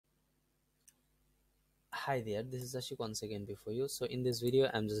Hi there, this is Ashik once again before you. So in this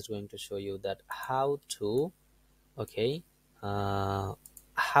video I'm just going to show you that okay uh,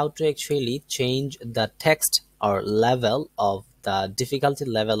 how to actually change the text or level of the difficulty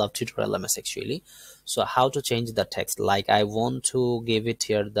level of Tutor LMS actually. So how to change the text, like I want to give it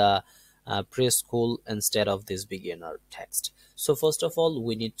here the preschool instead of this beginner text. So first of all,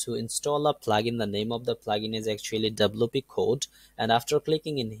 we need to install a plugin. The name of the plugin is actually WP code, and after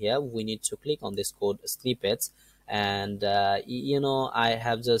clicking in here we need to click on this code snippets. And I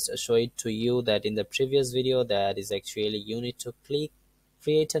have just shown it to you that in the previous video, that is actually you need to click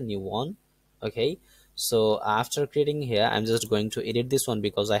create a new one. Okay, so after creating here I'm just going to edit this one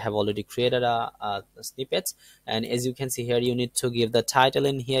because I have already created a snippets. And as you can see here, you need to give the title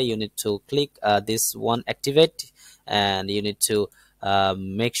in here. You need to click this one activate, and you need to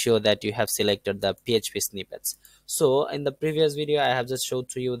make sure that you have selected the PHP snippets. So in the previous video I have just showed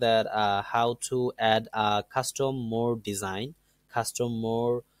to you that how to add a custom more design, custom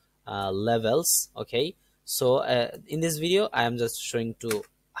more levels. Okay, so in this video I am just showing to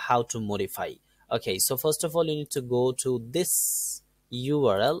how to modify. Okay, so first of all you need to go to this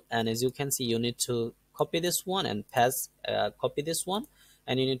URL, and as you can see you need to copy this one and paste copy this one,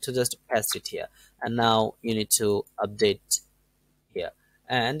 and you need to just paste it here. And now you need to update here.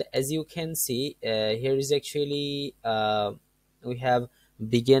 And as you can see here is actually we have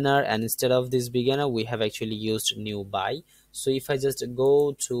beginner, and instead of this beginner we have actually used Newbie. So if I just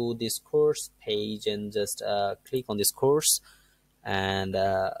go to this course page and just click on this course, and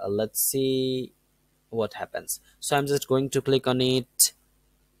let's see what happens. So I'm just going to click on it,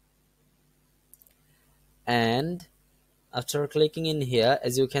 and after clicking in here,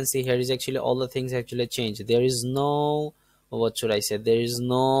 as you can see here is actually all the things actually changed. There is no, what should I say, there is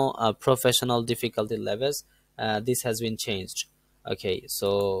no professional difficulty levels. This has been changed. Okay,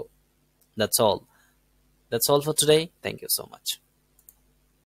 so that's all for today. Thank you so much.